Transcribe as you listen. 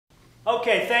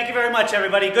Okay, thank you very much,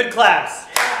 everybody. Good class.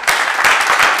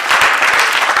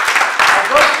 I'll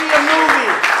go see a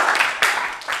movie.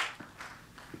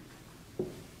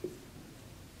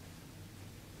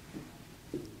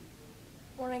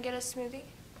 Want to get a smoothie?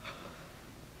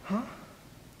 Huh?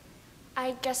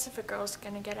 I guess if a girl's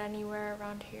gonna get anywhere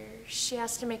around here, she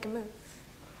has to make a move.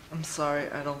 I'm sorry,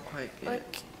 I don't quite get it.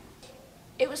 Look,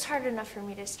 it was hard enough for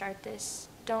me to start this.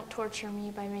 Don't torture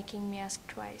me by making me ask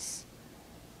twice.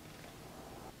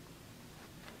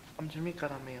 I'm Jimmy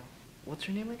Carameo. What's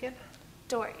your name again?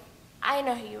 Dory, I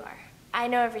know who you are. I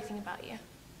know everything about you.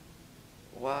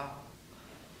 Wow.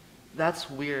 That's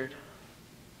weird.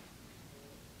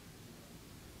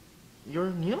 You're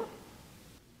new?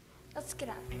 Let's get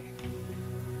out of here.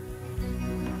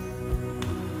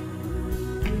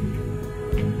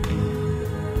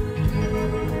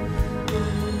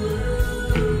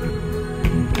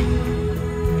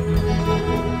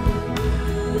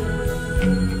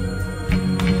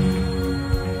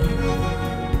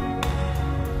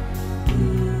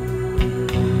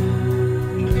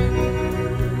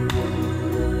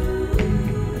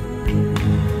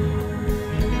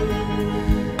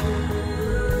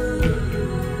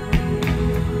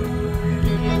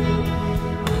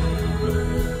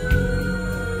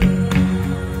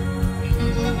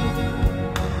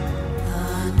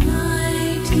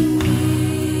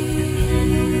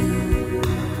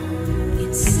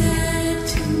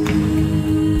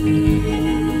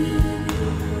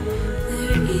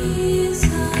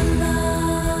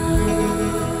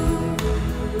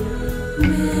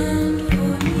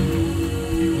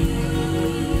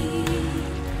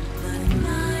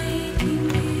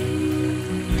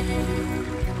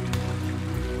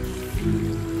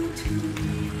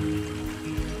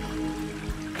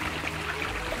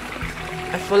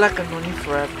 I feel like I've known you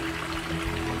forever.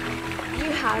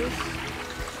 You have.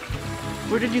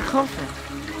 Where did you come from?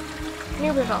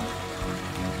 Newberville.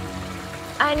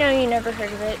 I know you never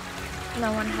heard of it.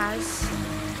 No one has.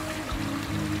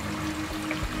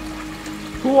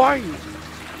 Who are you?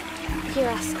 You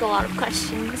ask a lot of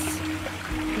questions.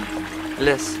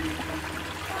 Liz,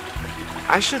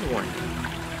 I should warn you.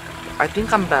 I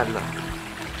think I'm bad luck.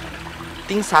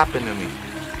 Things happen to me.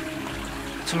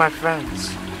 To my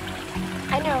friends.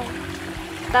 I know.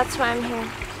 That's why I'm here.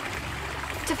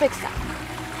 To fix that.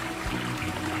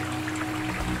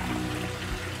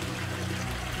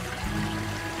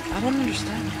 I don't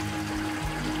understand.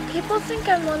 People think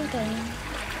I'm one thing,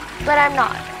 but I'm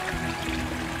not.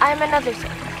 I'm another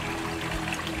thing.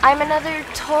 I'm another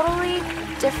totally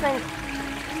different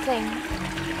thing.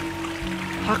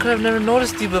 How could I've never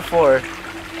noticed you before?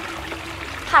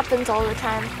 Happens all the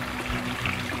time.